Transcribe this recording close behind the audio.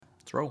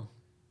Let's roll.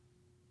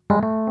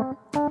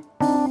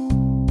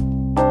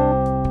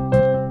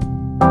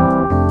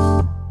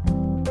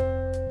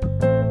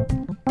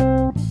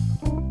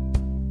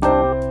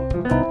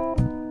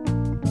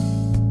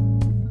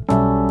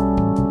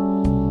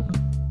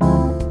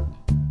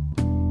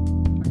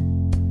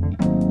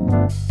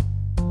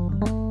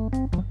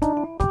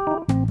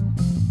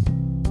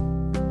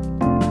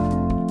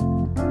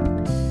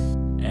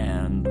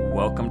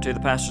 To the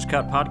Pastor's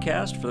Cut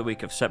podcast for the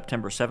week of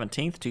September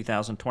 17th,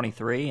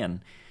 2023.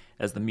 And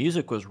as the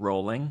music was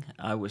rolling,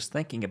 I was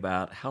thinking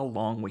about how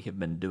long we have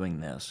been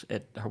doing this.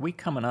 Are we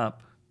coming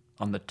up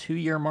on the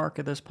 2-year mark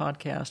of this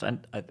podcast?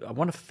 I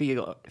want to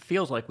feel, it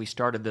feels like we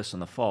started this in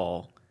the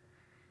fall.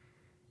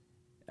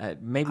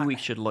 Maybe we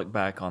should look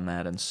back on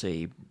that and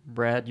see.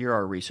 Brad, you're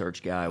our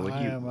research guy.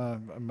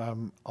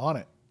 I'm on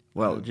it.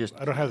 Well,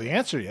 I don't have the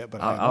answer yet,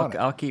 but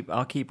I'll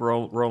keep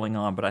rolling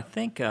on. But I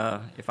think,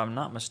 if I'm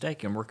not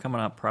mistaken, we're coming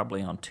up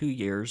probably on 2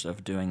 years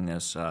of doing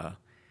this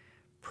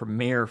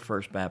premier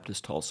First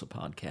Baptist Tulsa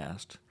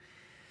podcast.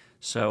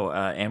 So,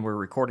 and we're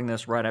recording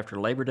this right after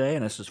Labor Day,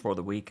 and this is for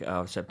the week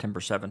of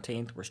September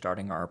 17th. We're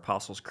starting our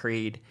Apostles'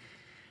 Creed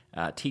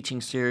teaching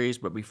series.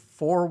 But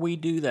before we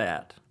do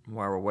that,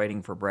 while we're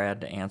waiting for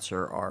Brad to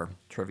answer our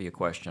trivia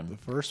question. The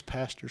first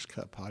Pastor's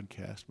Cut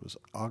podcast was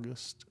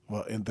August,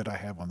 and that I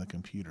have on the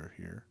computer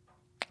here.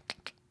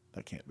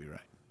 That can't be right.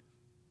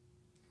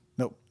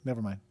 Nope,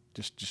 never mind.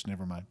 Just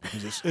never mind,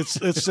 because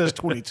it says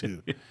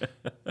 22. It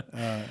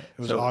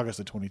was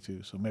August of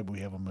 22, so maybe we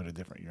have them in a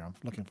different year. I'm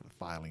looking for the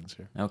filings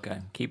here. Okay,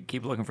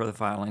 keep looking for the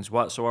filings.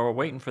 So while we're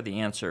waiting for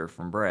the answer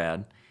from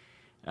Brad,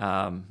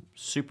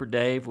 Super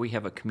Dave, we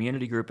have a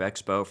community group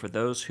expo for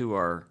those who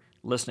are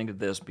listening to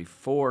this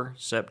before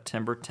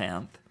September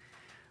 10th.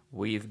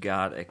 We've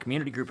got a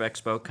community group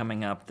expo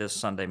coming up this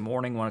Sunday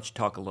morning. Why don't you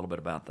talk a little bit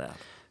about that?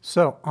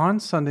 So on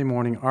Sunday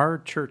morning, our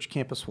church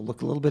campus will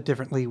look a little bit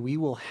differently. We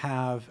will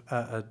have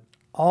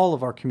all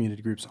of our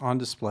community groups on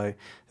display.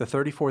 The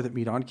 34 that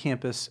meet on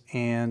campus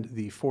and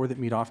the 4 that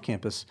meet off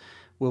campus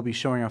will be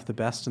showing off the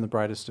best and the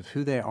brightest of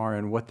who they are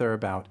and what they're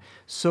about,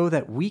 so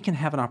that we can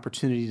have an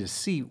opportunity to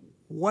see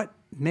what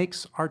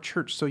makes our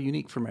church so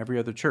unique from every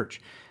other church.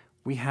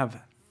 We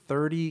have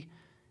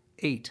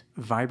 38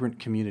 vibrant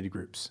community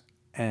groups.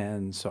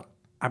 And so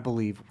I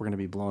believe we're going to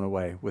be blown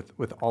away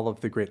with all of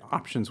the great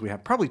options we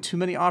have. Probably too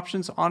many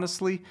options,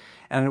 honestly.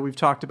 And I know we've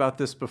talked about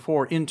this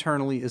before.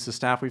 Internally, as a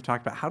staff, we've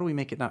talked about how do we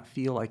make it not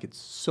feel like it's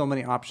so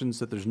many options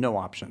that there's no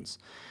options.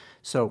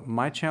 So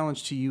my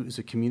challenge to you as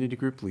a community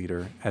group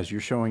leader, as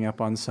you're showing up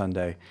on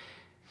Sunday,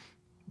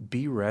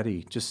 be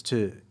ready just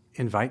to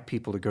invite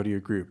people to go to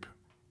your group.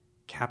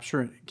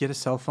 Get a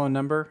cell phone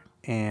number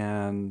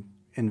and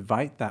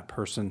invite that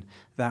person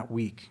that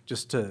week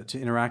just to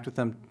interact with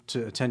them,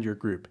 to attend your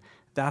group.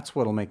 That's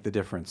what'll make the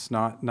difference,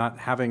 not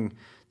having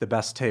the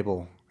best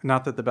table.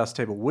 Not that the best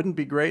table wouldn't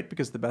be great,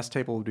 because the best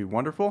table would be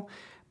wonderful,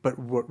 but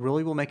what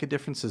really will make a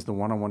difference is the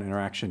one-on-one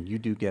interaction you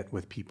do get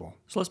with people.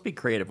 So let's be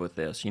creative with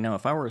this. You know,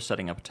 if I were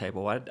setting up a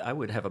table, I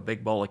would have a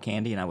big bowl of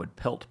candy and I would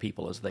pelt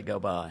people as they go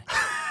by.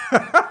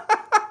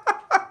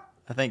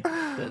 I think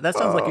that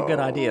sounds like a good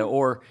idea.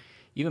 Or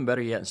even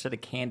better yet, instead of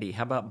candy,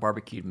 how about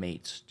barbecued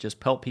meats? Just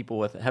pelt people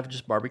with it. Have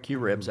just barbecue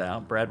ribs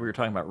out. Brad, we were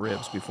talking about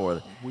ribs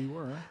before. We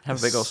were. Have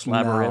a big old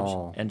slab of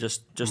ribs and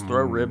just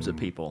throw ribs at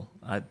people.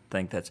 I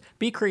think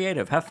be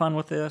creative. Have fun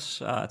with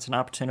this. It's an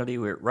opportunity.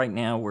 Right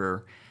now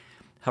we're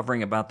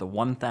hovering about the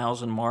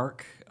 1,000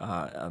 mark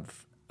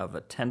of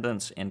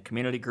attendance in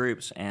community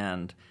groups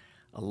and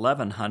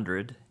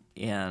 1,100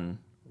 in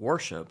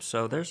worship.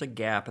 So there's a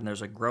gap, and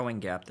there's a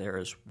growing gap there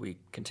as we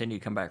continue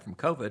to come back from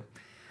COVID.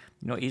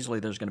 You know, easily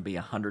there's going to be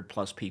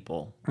 100+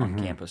 people on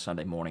campus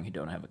Sunday morning who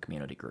don't have a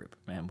community group,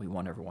 and we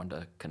want everyone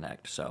to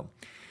connect. So,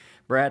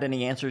 Brad,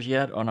 any answers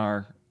yet on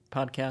our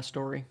podcast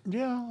story?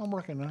 Yeah, I'm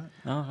working on it.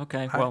 Oh,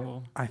 okay.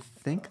 I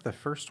think the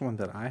first one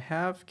that I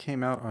have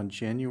came out on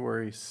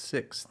January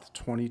 6th,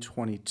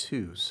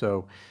 2022.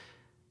 So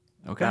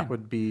that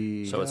would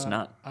be... So it's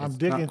not... I'm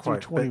digging through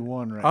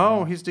 21 right now.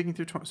 Oh, he's digging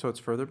through 20. So it's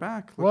further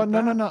back. No. I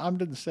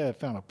didn't say I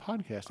found a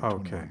podcast in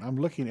 21. Okay. I'm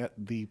looking at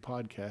the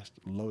podcast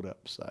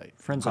load-up site.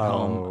 Friends at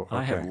home,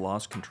 I have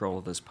lost control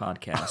of this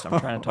podcast. I'm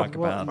trying to talk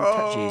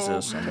about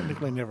Jesus. And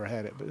technically never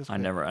had it, but it's I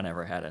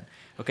never had it.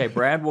 Okay,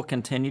 Brad will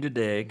continue to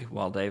dig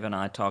while Dave and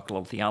I talk a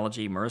little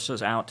theology.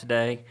 Marissa's out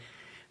today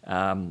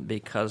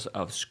because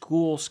of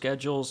school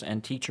schedules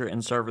and teacher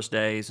in-service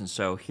days, and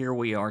so here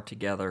we are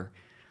together.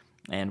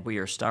 And we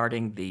are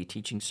starting the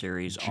teaching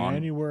series on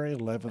January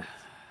 11th,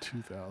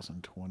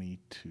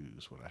 2022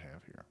 is what I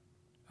have here.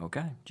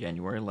 Okay,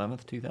 January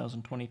 11th,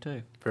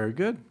 2022. Very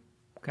good.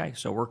 Okay,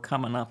 so we're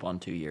coming up on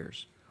 2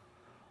 years.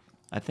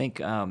 I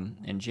think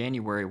in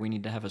January we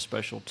need to have a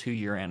special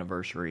 2-year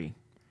anniversary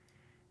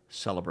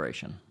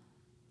celebration.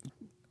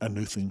 A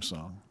new theme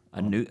song.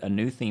 A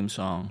new theme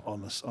song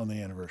on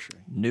the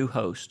anniversary. New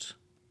hosts.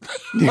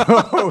 New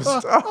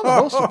host. The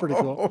host is pretty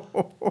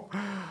cool.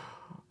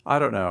 I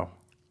don't know.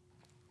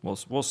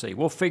 We'll see.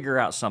 We'll figure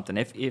out something.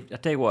 If I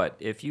tell you what,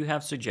 if you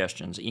have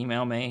suggestions,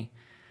 email me,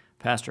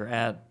 pastor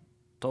at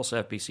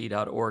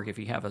tulsafbc.org if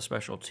you have a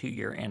special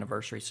 2-year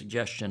anniversary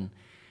suggestion,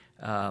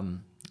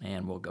 and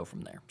we'll go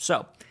from there.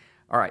 So,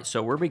 all right,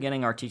 so we're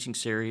beginning our teaching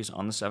series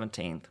on the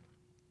 17th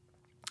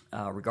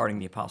regarding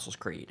the Apostles'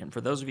 Creed. And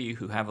for those of you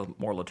who have a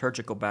more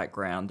liturgical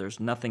background, there's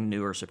nothing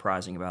new or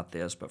surprising about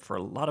this, but for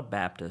a lot of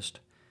Baptists,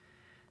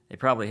 they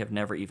probably have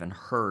never even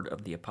heard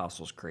of the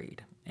Apostles'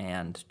 Creed.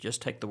 And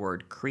just take the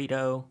word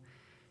credo,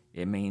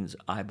 it means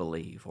I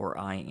believe or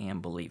I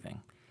am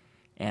believing.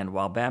 And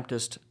while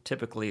Baptists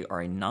typically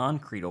are a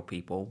non-creedal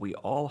people, we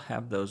all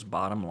have those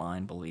bottom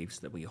line beliefs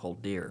that we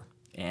hold dear.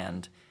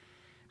 And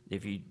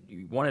if you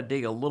want to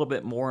dig a little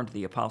bit more into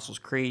the Apostles'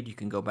 Creed, you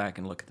can go back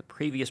and look at the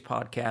previous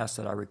podcast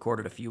that I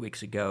recorded a few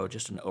weeks ago,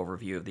 just an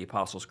overview of the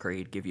Apostles'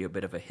 Creed, give you a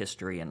bit of a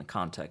history and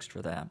context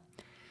for that.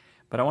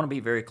 But I want to be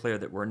very clear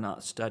that we're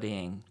not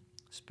studying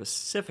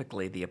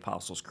specifically the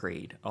Apostles'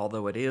 Creed,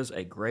 although it is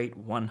a great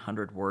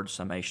 100-word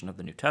summation of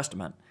the New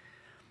Testament.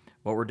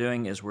 What we're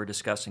doing is we're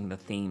discussing the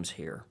themes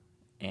here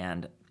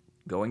and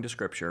going to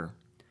Scripture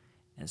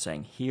and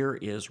saying, here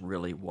is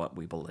really what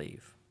we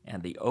believe.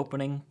 And the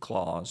opening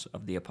clause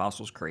of the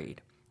Apostles'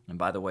 Creed, and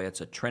by the way,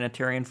 it's a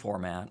Trinitarian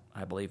format.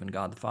 I believe in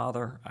God the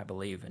Father. I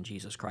believe in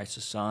Jesus Christ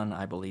the Son.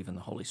 I believe in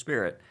the Holy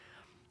Spirit.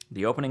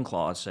 The opening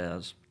clause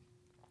says,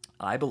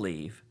 I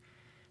believe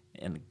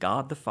in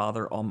God the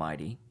Father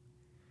Almighty,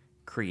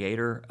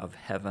 creator of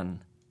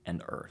heaven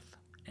and earth.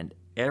 And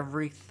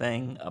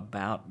everything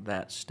about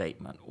that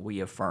statement we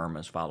affirm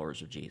as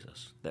followers of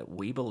Jesus, that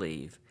we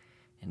believe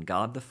in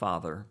God the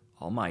Father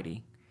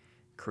Almighty,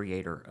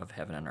 creator of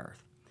heaven and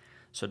earth.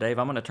 So, Dave,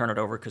 I'm going to turn it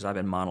over because I've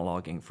been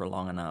monologuing for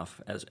long enough.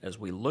 As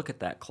we look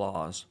at that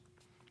clause,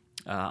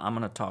 I'm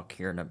going to talk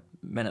here in a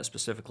minute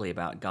specifically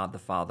about God the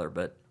Father,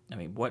 but, I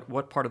mean,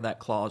 what part of that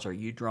clause are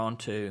you drawn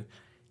to?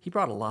 He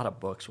brought a lot of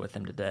books with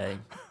him today.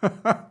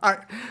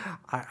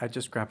 I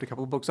just grabbed a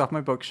couple of books off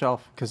my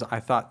bookshelf because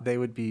I thought they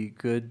would be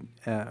good,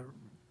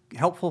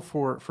 helpful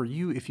for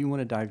you if you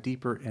want to dive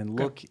deeper and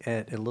look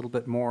at a little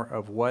bit more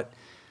of what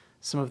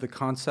some of the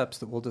concepts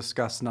that we'll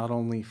discuss, not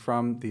only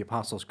from the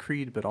Apostles'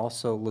 Creed, but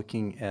also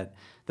looking at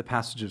the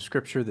passage of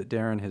Scripture that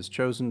Deron has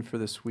chosen for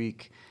this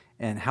week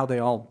and how they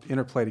all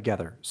interplay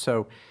together.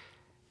 So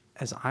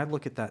as I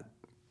look at that,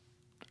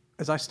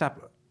 as I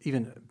step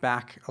even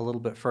back a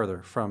little bit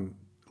further from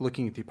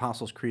looking at the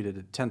Apostles' Creed at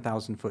a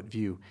 10,000-foot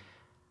view,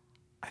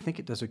 I think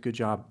it does a good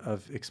job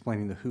of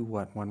explaining the who,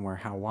 what, when, where,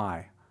 how,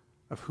 why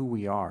of who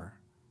we are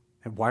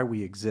and why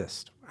we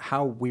exist,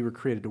 how we were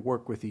created to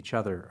work with each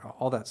other,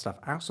 all that stuff.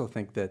 I also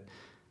think that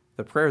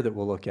the prayer that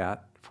we'll look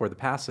at for the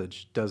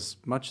passage does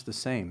much the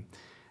same.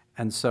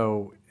 And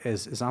so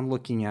as I'm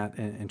looking at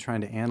and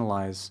trying to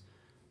analyze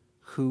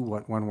who,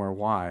 what, when, where,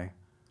 why,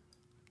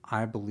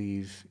 I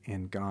believe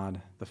in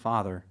God the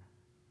Father.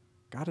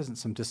 God isn't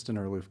some distant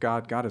or aloof.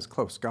 God is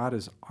close. God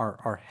is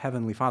our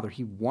Heavenly Father.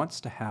 He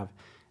wants to have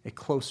a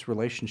close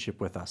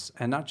relationship with us.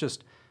 And not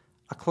just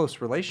a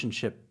close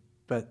relationship,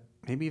 but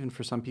maybe even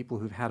for some people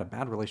who've had a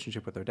bad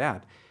relationship with their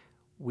dad,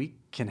 we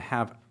can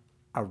have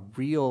a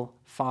real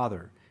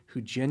Father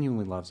who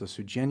genuinely loves us,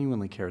 who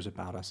genuinely cares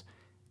about us.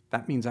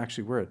 That means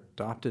actually we're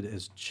adopted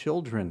as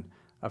children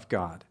of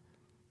God.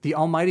 The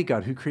Almighty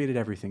God who created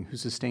everything, who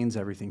sustains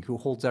everything, who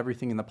holds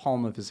everything in the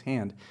palm of His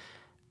hand,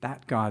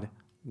 that God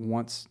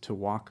wants to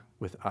walk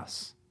with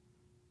us.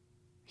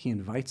 He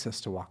invites us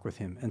to walk with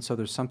Him. And so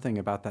there's something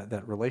about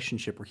that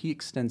relationship where He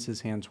extends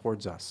His hand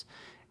towards us.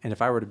 And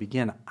if I were to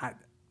begin, I'd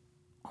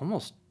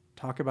almost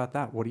talk about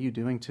that. What are you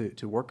doing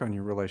to work on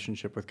your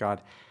relationship with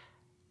God?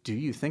 Do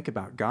you think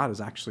about God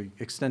as actually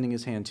extending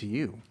His hand to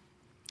you?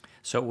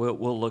 So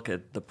we'll look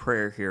at the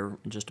prayer here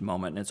in just a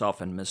moment, and it's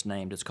often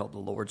misnamed. It's called the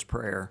Lord's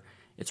Prayer.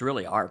 It's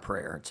really our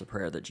prayer. It's a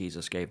prayer that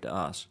Jesus gave to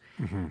us.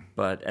 Mm-hmm.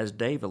 But as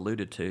Dave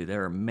alluded to,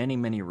 there are many,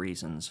 many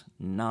reasons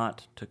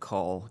not to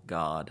call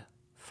God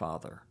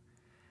Father.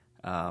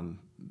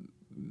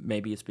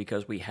 Maybe it's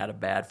because we had a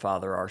bad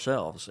father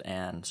ourselves,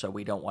 and so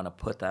we don't want to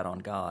put that on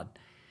God.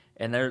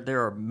 And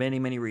there are many,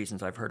 many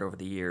reasons I've heard over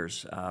the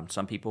years.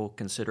 Some people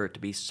consider it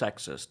to be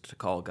sexist to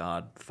call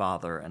God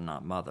Father and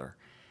not Mother.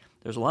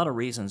 There's a lot of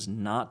reasons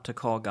not to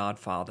call God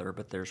Father,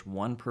 but there's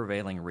one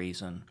prevailing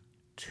reason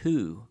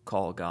to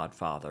call God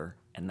Father,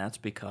 and that's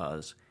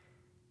because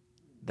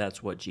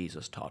that's what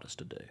Jesus taught us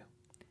to do.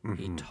 Mm-hmm.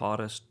 He taught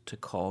us to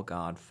call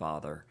God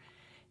Father.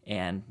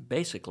 And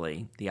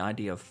basically, the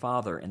idea of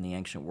Father in the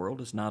ancient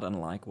world is not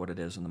unlike what it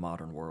is in the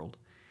modern world,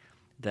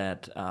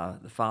 that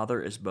the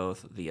Father is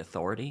both the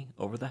authority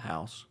over the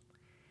house,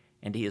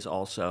 and He is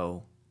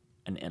also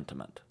an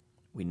intimate.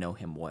 We know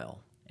Him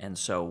well. And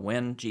so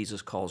when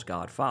Jesus calls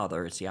God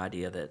Father, it's the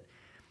idea that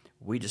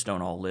we just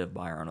don't all live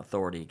by our own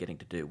authority getting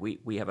to do.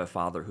 We have a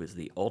Father who is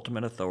the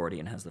ultimate authority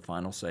and has the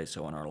final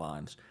say-so in our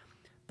lives.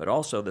 But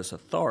also this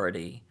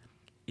authority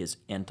is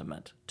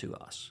intimate to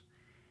us.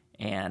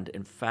 And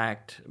in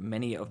fact,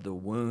 many of the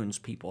wounds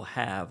people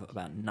have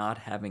about not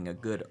having a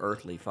good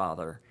earthly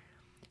father,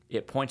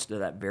 it points to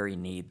that very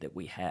need that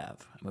we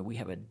have. I mean, we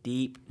have a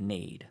deep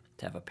need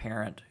to have a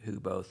parent who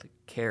both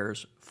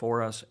cares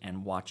for us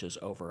and watches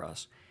over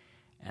us,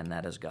 and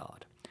that is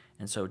God.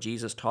 And so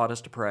Jesus taught us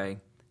to pray,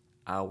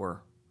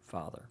 Our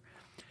Father.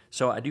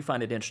 So I do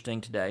find it interesting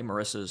today.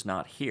 Marissa is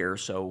not here,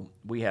 so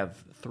we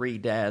have 3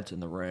 dads in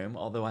the room,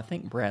 although I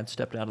think Brad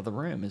stepped out of the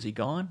room. Is he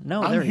gone?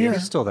 No, I'm there he here. is.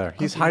 He's still there.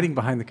 He's hiding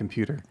behind the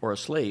computer. Or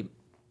asleep.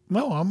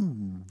 No,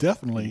 I'm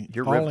definitely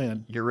all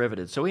in. You're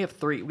riveted. So we have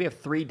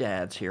 3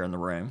 dads here in the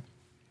room.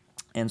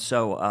 And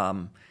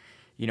so,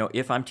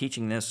 if I'm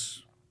teaching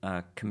this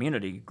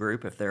community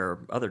group, if there are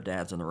other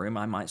dads in the room,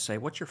 I might say,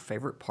 what's your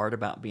favorite part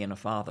about being a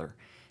father?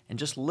 And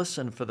just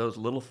listen for those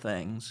little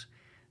things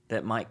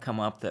that might come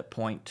up that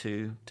point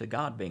to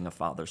God being a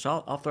father.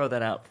 So I'll throw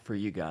that out for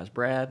you guys.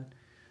 Brad,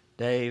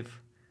 Dave,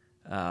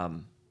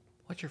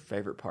 what's your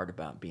favorite part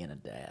about being a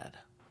dad?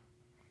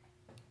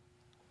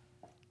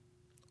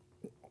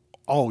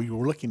 Oh, you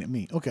were looking at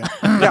me. Okay.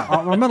 Yeah,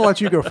 I'm going to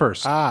let you go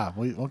first.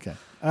 Okay.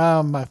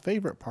 My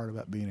favorite part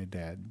about being a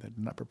dad,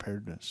 I'm not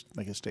prepared to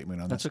make a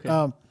statement on That's this.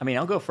 okay.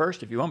 I'll go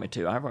first if you want me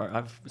to.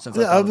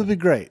 That would be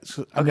great.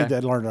 So I need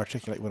to learn to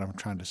articulate what I'm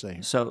trying to say.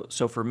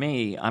 So for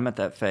me, I'm at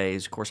that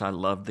phase. Of course, I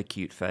love the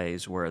cute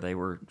phase where they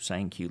were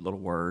saying cute little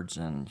words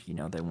and,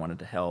 they wanted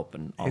to help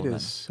and all of that. It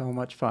is so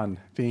much fun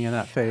being in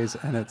that phase,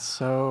 and it's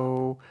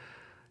so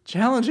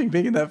challenging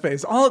being in that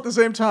phase all at the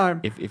same time.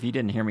 If you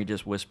didn't hear me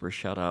just whisper,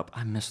 shut up,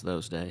 I miss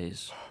those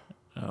days.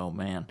 Oh,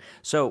 man.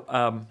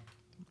 So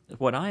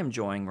what I'm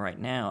enjoying right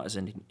now as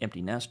an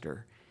empty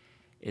nester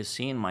is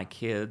seeing my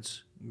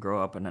kids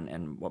grow up,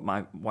 and what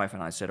my wife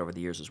and I said over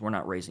the years is we're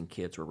not raising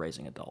kids, we're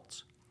raising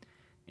adults.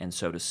 And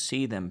so to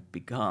see them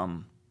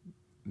become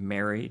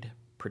married,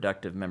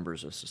 productive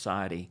members of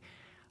society,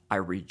 I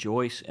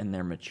rejoice in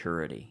their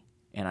maturity.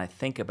 And I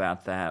think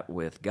about that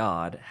with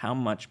God. How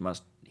much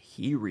must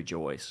He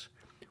rejoice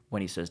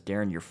when He says,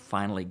 Deron, you're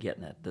finally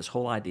getting it. This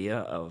whole idea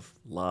of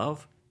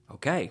love,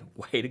 okay,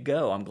 way to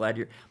go. I'm glad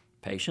you're...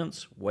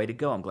 Patience, way to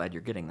go. I'm glad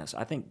you're getting this.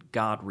 I think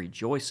God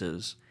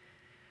rejoices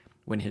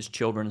when His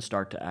children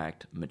start to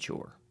act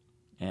mature.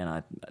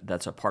 And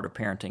that's a part of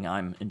parenting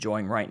I'm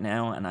enjoying right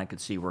now, and I could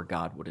see where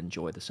God would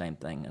enjoy the same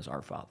thing as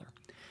our Father.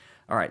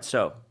 All right,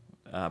 so,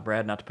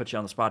 Brad, not to put you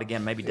on the spot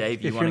again, maybe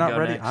Dave, you want to go If you're not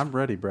ready, next? I'm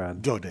ready,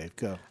 Brad. Go, Dave,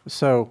 go.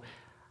 So,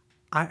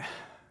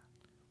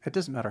 it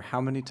doesn't matter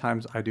how many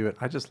times I do it.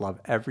 I just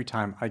love every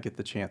time I get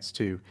the chance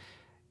to.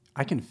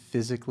 I can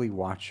physically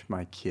watch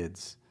my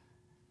kids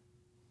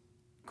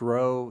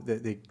grow.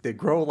 They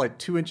grow like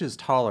 2 inches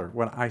taller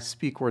when I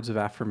speak words of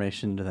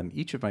affirmation to them.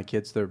 Each of my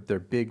kids, they're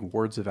big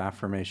words of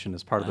affirmation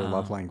as part of their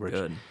love language.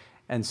 Good.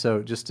 And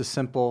so just a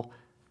simple,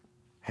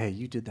 hey,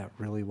 you did that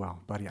really well,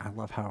 buddy. I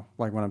love how,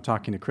 like when I'm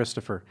talking to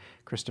Christopher,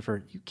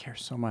 you care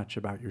so much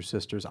about your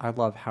sisters. I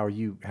love how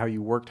you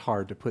worked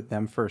hard to put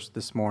them first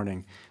this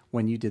morning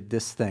when you did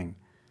this thing.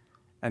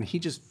 And he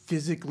just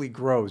physically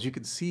grows. You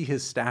could see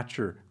his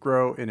stature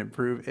grow and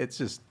improve. It's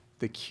just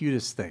the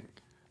cutest thing.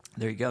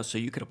 There you go. So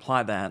you could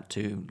apply that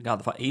to God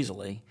the Father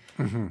easily.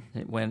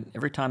 Mm-hmm.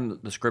 Every time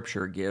the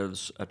Scripture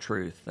gives a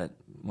truth, that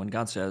when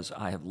God says,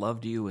 I have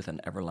loved you with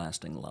an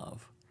everlasting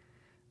love,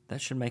 that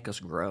should make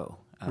us grow.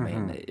 I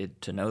mean,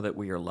 to know that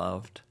we are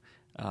loved,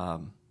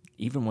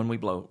 even when we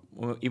blow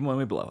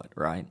it,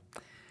 right?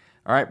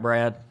 All right,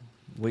 Brad,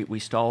 we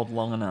stalled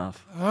long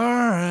enough. All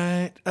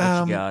right.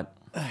 What you got?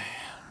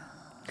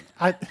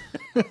 And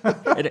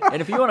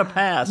if you want to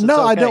pass, it's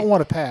no, okay. I don't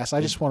want to pass.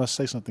 I just want to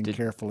say something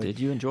carefully. Did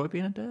you enjoy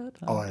being a dad?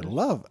 I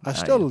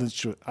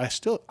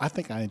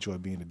think I enjoy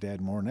being a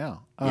dad more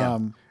now. Yeah.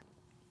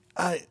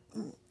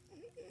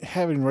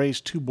 Having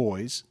raised 2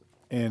 boys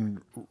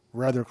and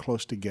rather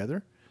close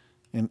together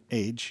in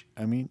age,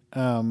 I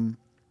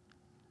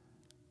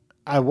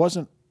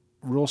wasn't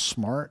real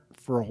smart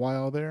for a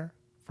while there.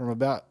 From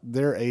about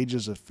their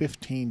ages of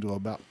 15 to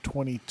about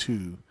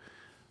 22,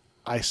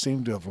 I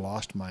seem to have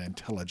lost my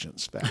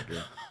intelligence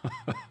factor.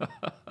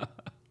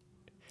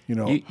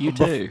 You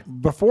do.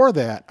 Before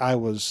that, I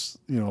was,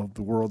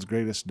 the world's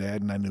greatest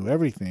dad, and I knew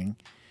everything.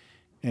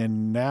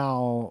 And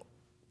now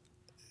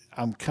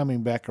I'm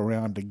coming back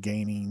around to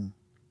gaining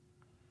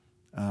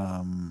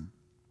a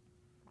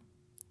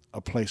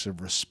place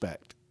of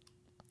respect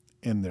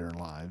in their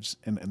lives.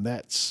 And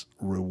that's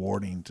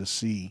rewarding to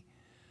see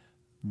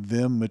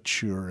them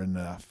mature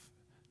enough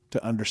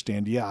to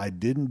understand, I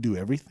didn't do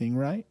everything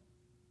right,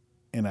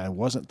 and I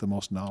wasn't the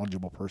most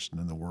knowledgeable person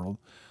in the world,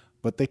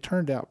 but they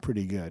turned out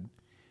pretty good.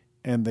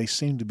 And they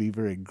seem to be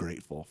very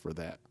grateful for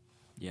that.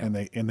 Yeah. And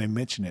they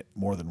mention it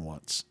more than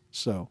once.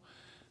 So,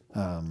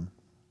 that's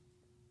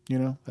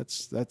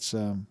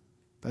a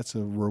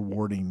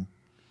rewarding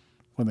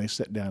when they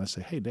sit down and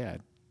say, "Hey,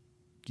 Dad,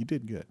 you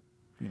did good."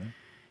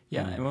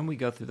 Yeah, and when we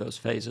go through those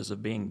phases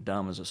of being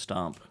dumb as a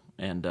stump,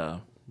 and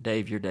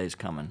Dave, your day's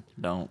coming.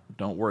 Don't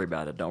worry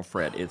about it. Don't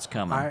fret. It's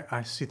coming.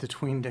 I see the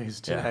tween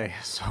days today,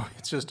 so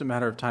it's just a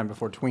matter of time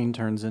before tween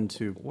turns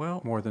into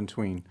more than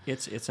tween.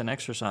 It's an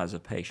exercise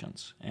of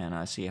patience, and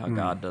I see how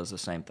God does the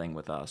same thing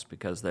with us,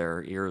 because there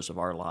are eras of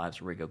our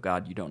lives where we go,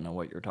 God, you don't know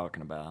what you're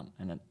talking about,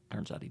 and it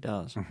turns out He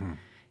does. Mm-hmm.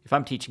 If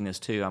I'm teaching this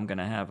too, I'm going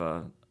to have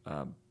a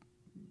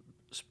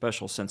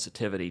special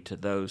sensitivity to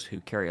those who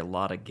carry a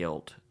lot of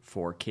guilt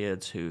for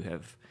kids who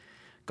have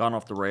gone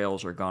off the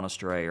rails or gone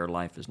astray, or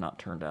life has not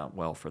turned out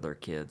well for their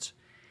kids.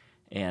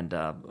 And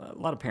a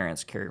lot of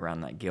parents carry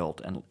around that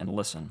guilt. And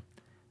listen,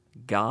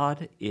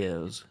 God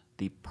is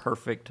the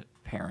perfect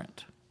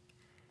parent,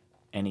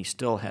 and he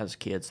still has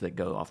kids that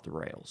go off the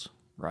rails,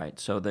 right?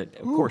 So that,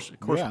 of course,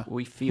 yeah.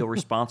 we feel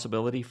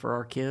responsibility for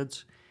our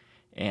kids,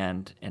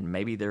 and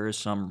maybe there is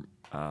some,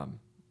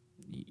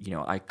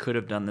 I could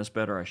have done this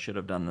better, I should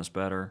have done this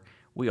better.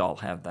 We all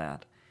have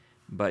that.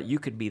 But you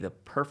could be the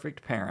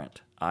perfect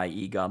parent,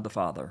 i.e. God the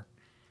Father,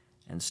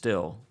 and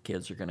still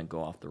kids are going to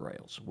go off the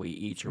rails. We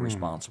each are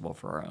responsible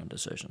for our own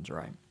decisions,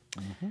 right?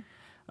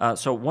 Mm-hmm.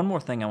 So one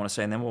more thing I want to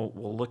say, and then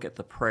we'll look at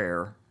the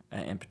prayer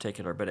in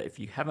particular. But if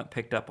you haven't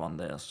picked up on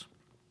this,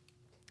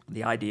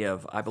 the idea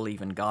of I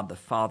believe in God the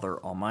Father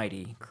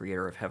Almighty,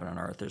 creator of heaven and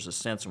earth, there's a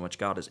sense in which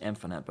God is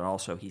infinite, but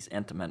also he's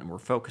intimate, and we're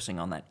focusing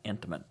on that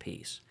intimate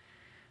piece.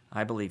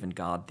 I believe in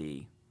God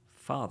the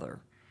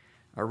Father.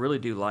 I really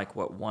do like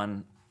what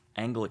one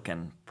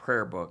Anglican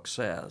prayer book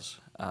says,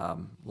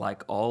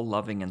 like all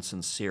loving and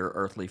sincere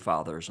earthly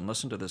fathers, and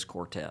listen to this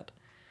quartet.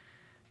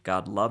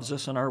 God loves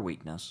us in our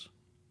weakness,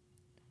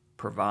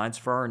 provides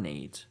for our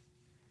needs,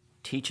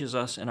 teaches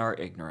us in our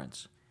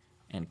ignorance,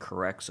 and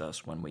corrects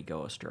us when we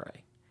go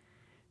astray.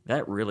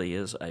 That really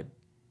is a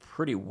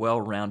pretty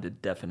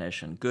well-rounded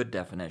definition, good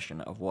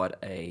definition of what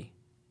a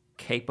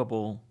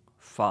capable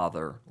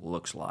father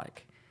looks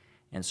like.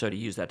 And so to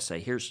use that to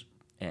say,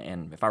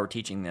 and if I were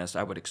teaching this,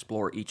 I would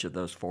explore each of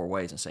those four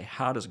ways and say,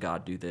 how does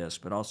God do this?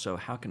 But also,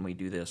 how can we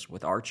do this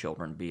with our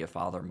children, be a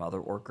father, mother,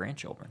 or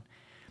grandchildren?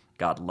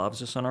 God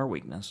loves us in our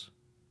weakness.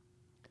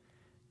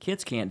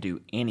 Kids can't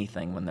do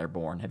anything when they're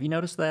born. Have you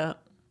noticed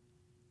that?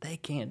 They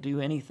can't do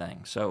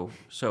anything. So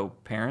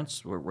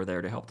parents, we're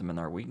there to help them in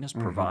their weakness,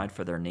 provide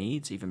for their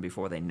needs even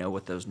before they know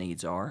what those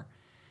needs are,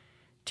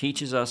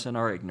 teaches us in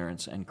our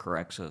ignorance, and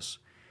corrects us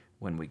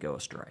when we go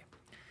astray.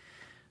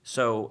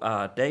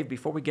 So, Dave,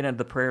 before we get into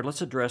the prayer,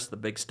 let's address the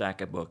big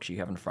stack of books you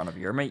have in front of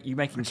you. Are you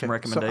making some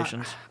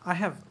recommendations? So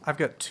I've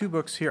got two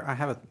books here. I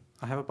have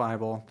a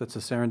Bible that's a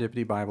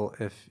Serendipity Bible.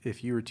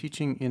 If you are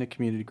teaching in a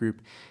community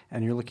group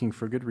and you're looking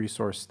for a good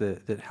resource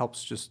that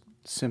helps just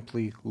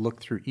simply look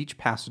through each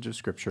passage of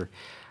Scripture,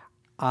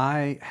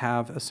 I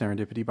have a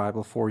Serendipity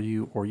Bible for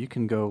you, or you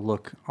can go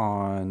look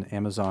on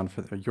Amazon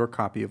for your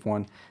copy of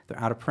one. They're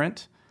out of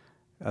print.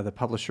 The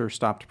publisher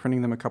stopped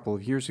printing them a couple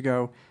of years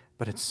ago,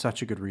 but it's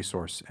such a good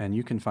resource. And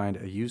you can find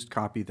a used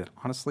copy that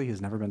honestly has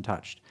never been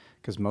touched,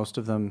 because most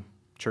of them,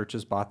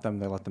 churches bought them,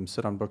 they let them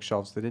sit on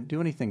bookshelves, they didn't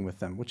do anything with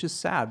them, which is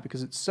sad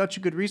because it's such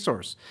a good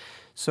resource.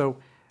 So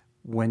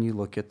when you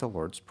look at the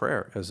Lord's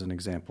Prayer as an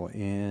example,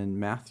 in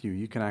Matthew,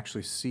 you can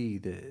actually see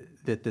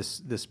that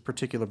this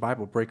particular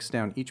Bible breaks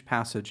down each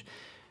passage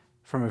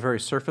from a very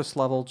surface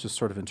level, just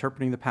sort of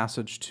interpreting the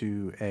passage,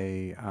 to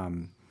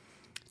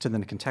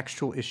then a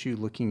contextual issue,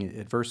 looking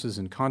at verses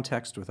in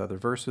context with other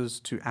verses,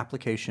 to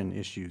application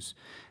issues.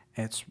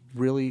 And it's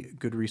really a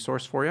good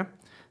resource for you.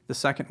 The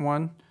second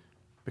one,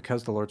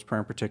 because the Lord's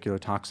Prayer in particular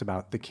talks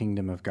about the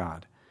kingdom of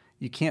God.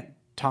 You can't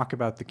talk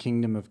about the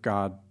kingdom of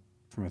God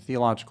from a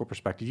theological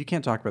perspective. You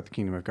can't talk about the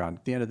kingdom of God.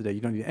 At the end of the day,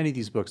 you don't need any of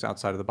these books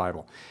outside of the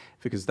Bible,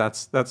 because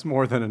that's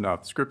more than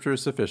enough. Scripture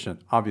is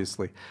sufficient,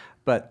 obviously.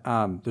 But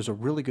there's a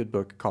really good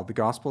book called The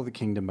Gospel of the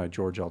Kingdom by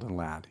George Eldon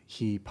Ladd.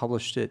 He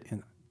published it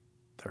in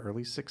the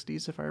early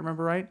 60s, if I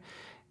remember right.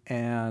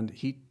 And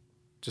he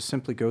just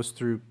simply goes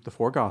through the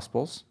four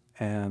Gospels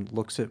and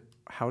looks at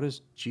how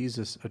does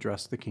Jesus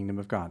address the kingdom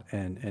of God,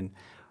 and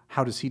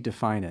how does he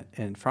define it?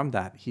 And from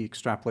that, he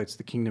extrapolates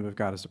the kingdom of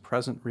God as a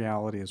present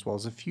reality as well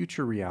as a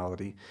future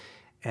reality.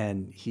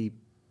 And he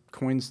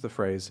coins the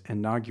phrase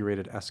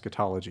inaugurated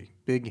eschatology.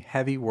 Big,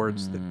 heavy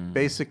words that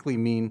basically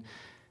mean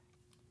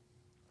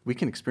we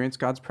can experience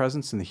God's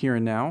presence in the here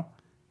and now,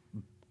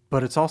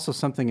 but it's also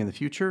something in the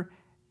future,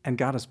 and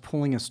God is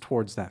pulling us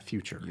towards that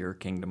future. Your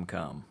kingdom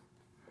come.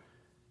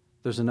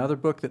 There's another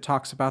book that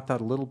talks about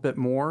that a little bit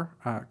more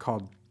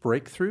called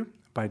Breakthrough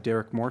by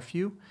Derek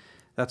Morphew.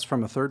 That's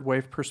from a third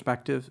wave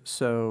perspective,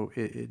 so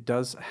it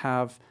does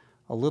have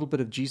a little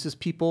bit of Jesus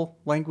people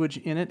language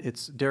in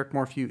it. Derek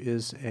Morphew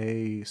is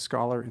a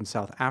scholar in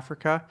South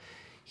Africa.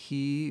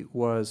 He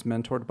was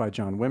mentored by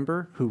John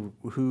Wimber,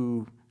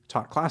 who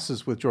taught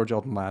classes with George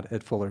Eldon Ladd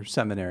at Fuller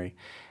Seminary.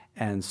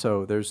 And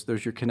so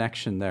there's your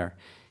connection there.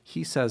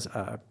 He says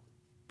a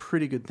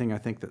pretty good thing, I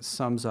think, that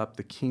sums up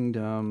the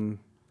kingdom.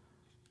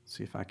 Let's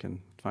see if I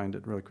can find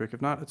it really quick.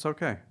 If not, it's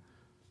okay.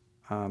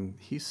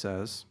 He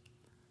says,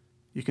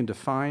 you can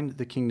define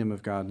the kingdom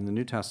of God in the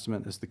New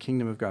Testament as the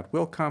kingdom of God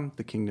will come,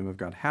 the kingdom of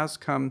God has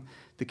come,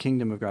 the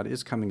kingdom of God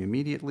is coming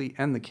immediately,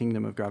 and the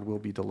kingdom of God will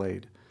be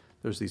delayed.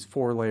 There's these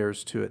four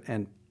layers to it,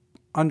 and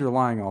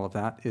underlying all of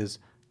that is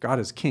God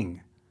is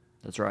king.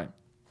 That's right.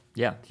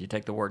 Yeah, you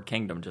take the word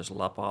kingdom, just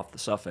lop off the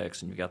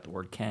suffix, and you got the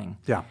word king.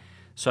 Yeah.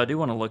 So I do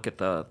want to look at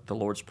the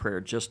Lord's Prayer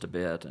just a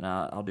bit, and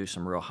I'll do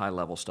some real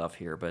high-level stuff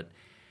here, but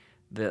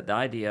the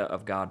idea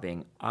of God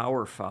being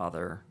our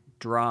Father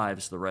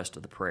drives the rest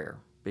of the prayer,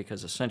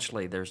 because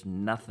essentially there's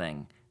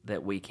nothing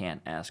that we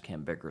can't ask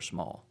him, big or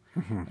small.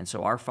 Mm-hmm. And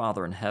so our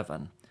Father in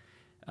heaven,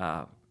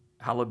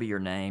 hallowed be your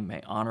name,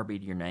 may honor be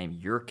to your name,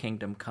 your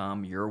kingdom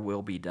come, your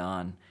will be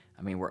done.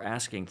 I mean, we're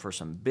asking for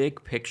some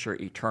big picture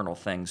eternal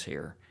things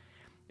here.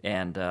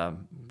 And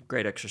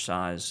great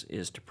exercise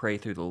is to pray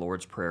through the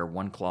Lord's Prayer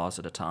one clause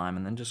at a time,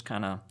 and then just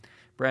kind of,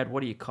 Brad,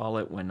 what do you call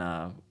it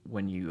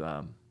when you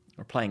are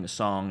playing a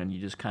song and you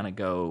just kind of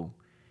go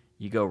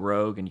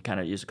rogue and you kind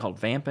of, is it called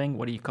vamping?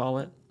 What do you call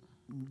it?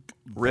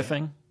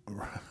 Riffing?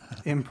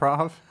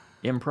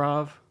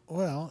 Improv?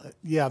 Well,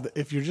 yeah,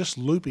 if you're just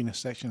looping a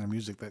section of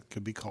music, that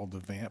could be called a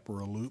vamp or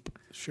a loop.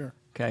 Sure.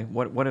 Okay.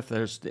 What if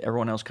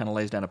everyone else kind of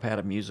lays down a pad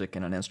of music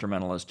and an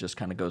instrumentalist just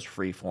kind of goes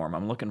free form?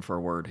 I'm looking for a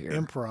word here.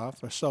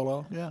 Improv, or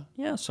solo, yeah.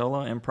 Yeah,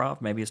 solo,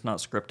 improv. Maybe it's not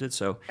scripted,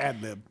 so...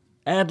 Ad-lib.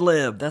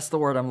 Ad-lib, that's the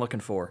word I'm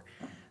looking for.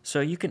 So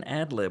you can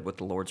ad-lib with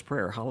the Lord's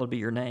Prayer. Hallowed be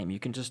your name. You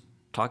can just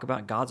talk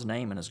about God's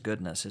name and His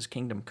goodness, His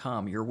kingdom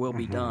come, your will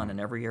be done in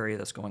every area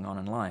that's going on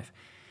in life.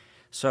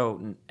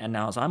 So, and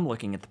now as I'm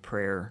looking at the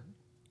prayer,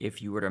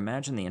 if you were to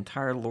imagine the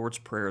entire Lord's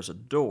Prayer as a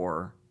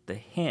door, the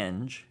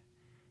hinge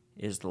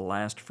is the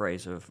last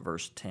phrase of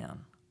verse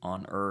 10,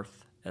 on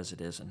earth as it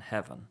is in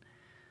heaven.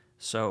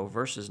 So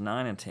verses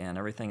 9 and 10,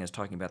 everything is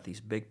talking about these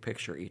big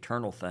picture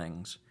eternal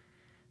things,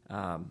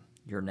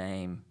 your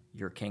name,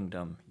 your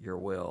kingdom, your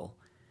will.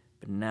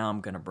 But now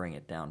I'm going to bring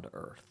it down to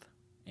earth.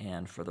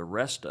 And for the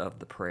rest of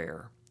the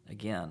prayer,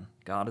 again,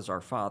 God is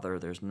our Father.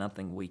 There's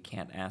nothing we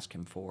can't ask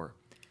Him for.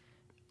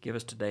 Give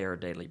us today our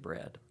daily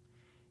bread.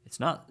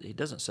 He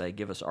doesn't say,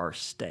 give us our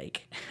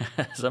steak.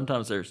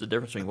 Sometimes there's a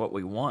difference between what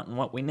we want and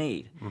what we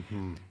need.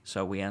 Mm-hmm.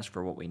 So we ask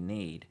for what we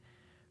need.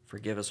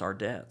 Forgive us our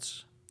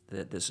debts.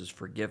 This is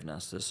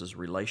forgiveness. This is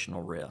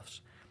relational rifts.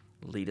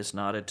 Lead us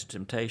not into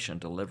temptation.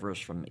 Deliver us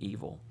from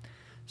evil.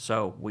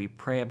 So we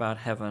pray about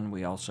heaven.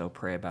 We also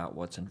pray about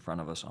what's in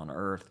front of us on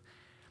earth.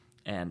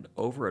 And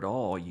over it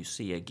all, you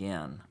see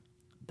again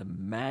the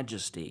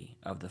majesty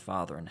of the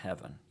Father in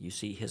heaven. You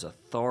see His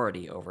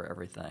authority over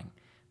everything.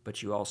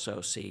 But you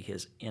also see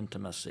His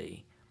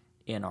intimacy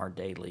in our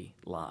daily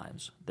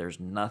lives. There's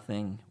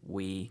nothing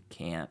we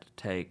can't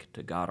take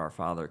to God our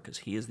Father because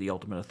He is the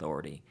ultimate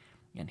authority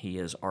and He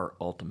is our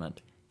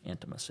ultimate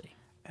intimacy.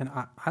 And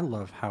I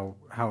love how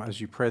as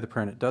you pray the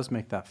prayer, and it does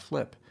make that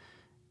flip,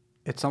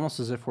 it's almost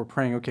as if we're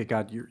praying, okay,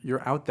 God,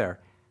 you're out there.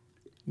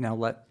 Now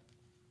let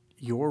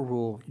your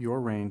rule, your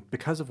reign,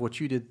 because of what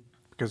you did,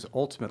 because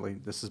ultimately,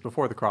 this is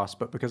before the cross,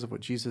 but because of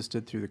what Jesus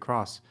did through the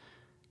cross,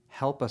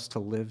 help us to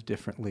live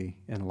differently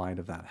in light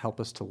of that. Help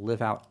us to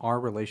live out our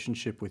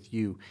relationship with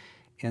you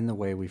in the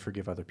way we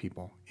forgive other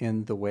people,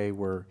 in the way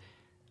we're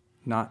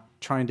not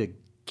trying to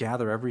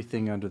gather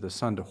everything under the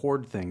sun to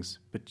hoard things,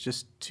 but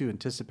just to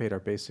anticipate our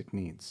basic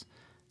needs.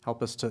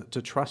 Help us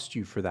to trust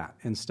you for that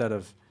instead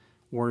of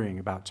worrying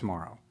about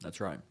tomorrow.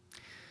 That's right.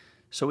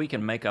 So we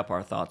can make up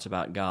our thoughts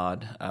about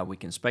God. We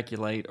can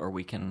speculate or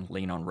we can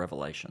lean on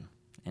revelation.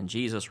 And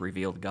Jesus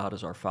revealed God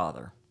as our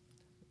Father.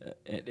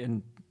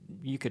 And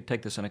you could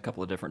take this in a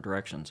couple of different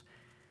directions.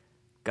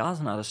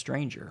 God's not a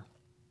stranger.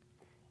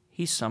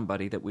 He's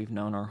somebody that we've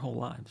known our whole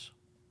lives.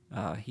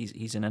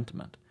 He's an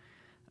intimate.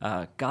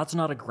 God's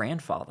not a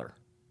grandfather.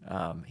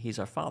 He's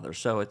our Father.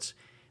 So it's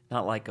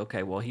not like,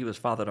 okay, well, He was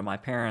father to my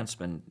parents,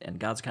 and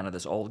God's kind of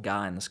this old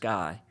guy in the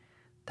sky.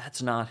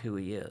 That's not who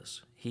He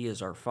is. He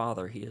is our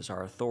Father. He is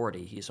our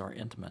authority. He's our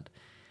intimate.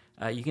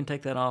 You can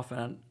take that off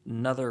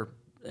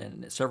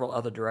in several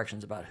other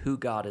directions about who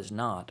God is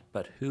not,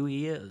 but who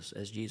He is,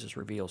 as Jesus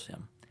reveals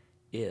Him,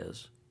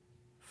 is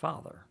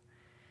Father.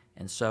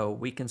 And so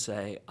we can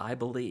say, I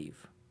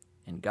believe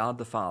in God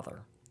the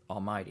Father,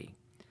 Almighty,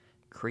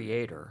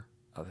 Creator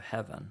of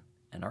heaven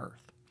and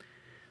earth.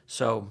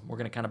 So we're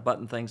going to kind of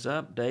button things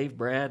up. Dave,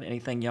 Brad,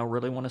 anything y'all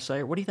really want to say?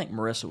 Or what do you think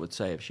Marissa would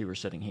say if she were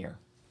sitting here?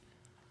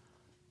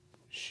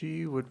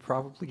 She would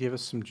probably give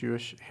us some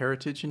Jewish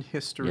heritage and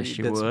history Yes,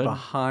 she that's would.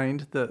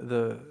 behind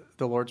the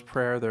Lord's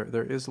Prayer.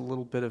 There is a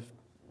little bit of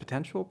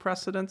potential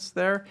precedence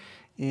there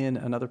in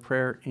another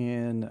prayer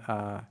in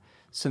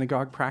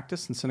synagogue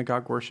practice and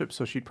synagogue worship,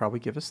 so she'd probably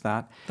give us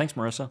that. Thanks,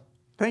 Marissa.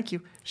 Thank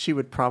you. She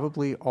would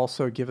probably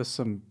also give us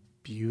some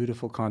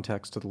beautiful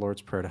context to the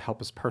Lord's Prayer to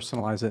help us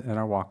personalize it in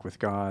our walk with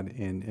God,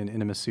 in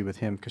intimacy with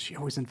Him, because she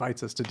always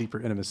invites us to deeper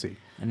intimacy.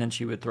 And then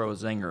she would throw a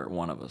zinger at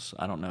one of us.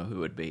 I don't know who it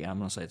would be. I'm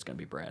going to say it's going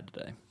to be Brad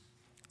today.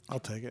 I'll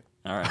take it.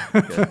 All right,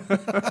 good.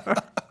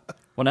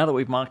 Well, now that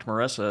we've mocked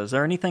Marissa, is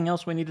there anything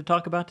else we need to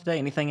talk about today?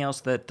 Anything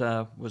else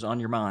that was on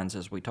your minds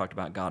as we talked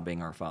about God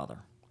being our Father?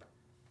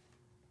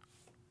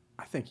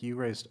 I think you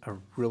raised a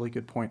really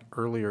good point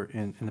earlier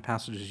in the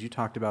passages. You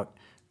talked about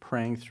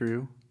praying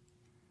through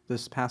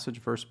this passage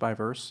verse by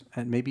verse,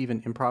 and maybe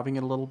even improvising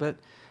it a little bit,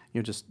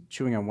 just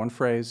chewing on one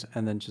phrase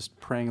and then just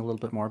praying a little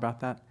bit more about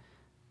that.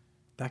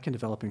 That can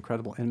develop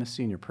incredible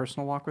intimacy in your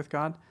personal walk with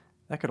God.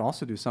 That could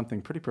also do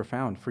something pretty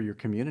profound for your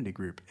community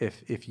group.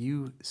 If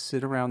you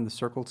sit around the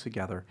circle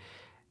together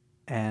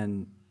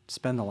and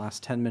spend the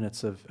last 10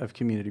 minutes of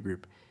community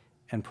group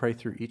and pray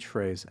through each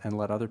phrase and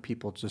let other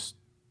people just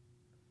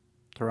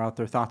throw out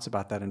their thoughts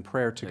about that in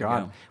prayer to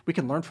God, we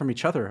can learn from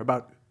each other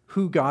about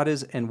who God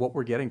is and what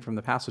we're getting from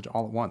the passage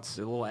all at once.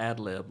 Do a little ad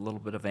lib, a little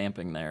bit of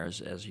amping there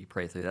as you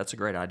pray through. That's a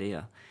great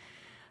idea.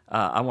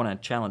 I want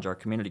to challenge our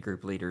community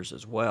group leaders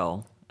as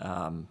well.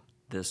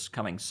 This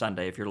coming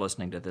Sunday, if you're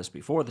listening to this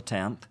before the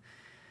 10th,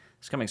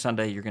 this coming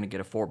Sunday you're going to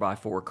get a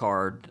 4x4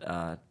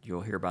 card.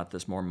 You'll hear about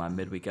this more in my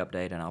midweek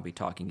update, and I'll be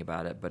talking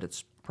about it. But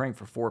it's praying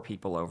for 4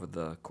 people over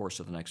the course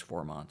of the next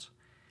 4 months.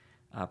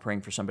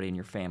 Praying for somebody in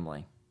your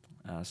family,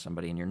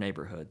 somebody in your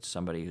neighborhood,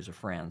 somebody who's a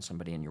friend,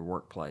 somebody in your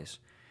workplace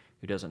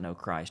who doesn't know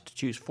Christ.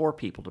 Choose 4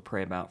 people to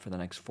pray about for the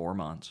next 4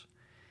 months.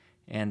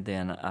 And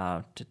then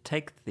to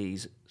take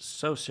these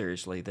so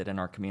seriously that in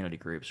our community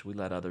groups we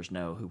let others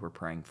know who we're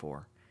praying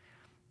for.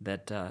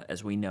 That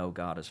as we know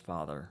God as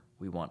Father,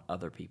 we want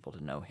other people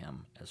to know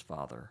Him as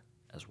Father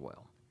as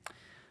well.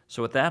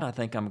 So with that, I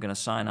think I'm going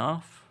to sign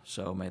off.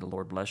 So may the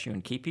Lord bless you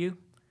and keep you.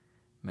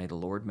 May the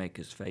Lord make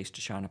His face to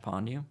shine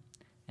upon you.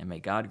 And may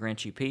God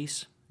grant you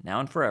peace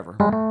now and forever.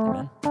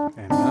 Amen.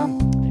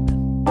 Amen.